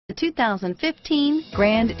The 2015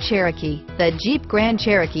 Grand Cherokee. The Jeep Grand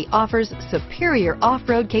Cherokee offers superior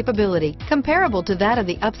off-road capability comparable to that of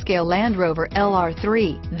the upscale Land Rover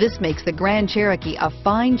LR3. This makes the Grand Cherokee a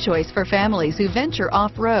fine choice for families who venture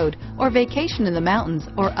off-road or vacation in the mountains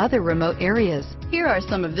or other remote areas. Here are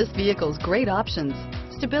some of this vehicle's great options: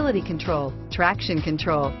 stability control, traction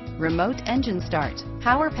control, remote engine start,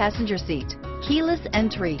 power passenger seat, keyless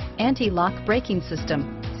entry, anti-lock braking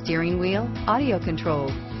system, steering wheel audio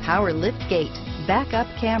controls, power liftgate, backup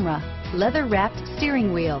camera, leather-wrapped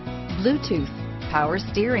steering wheel, Bluetooth, power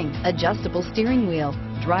steering, adjustable steering wheel,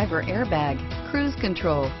 driver airbag, cruise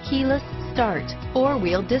control, keyless start,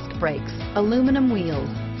 four-wheel disc brakes, aluminum wheels,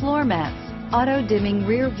 floor mats, auto-dimming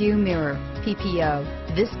rear view mirror,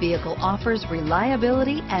 PPO. This vehicle offers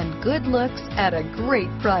reliability and good looks at a great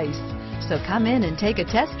price. So come in and take a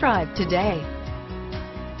test drive today.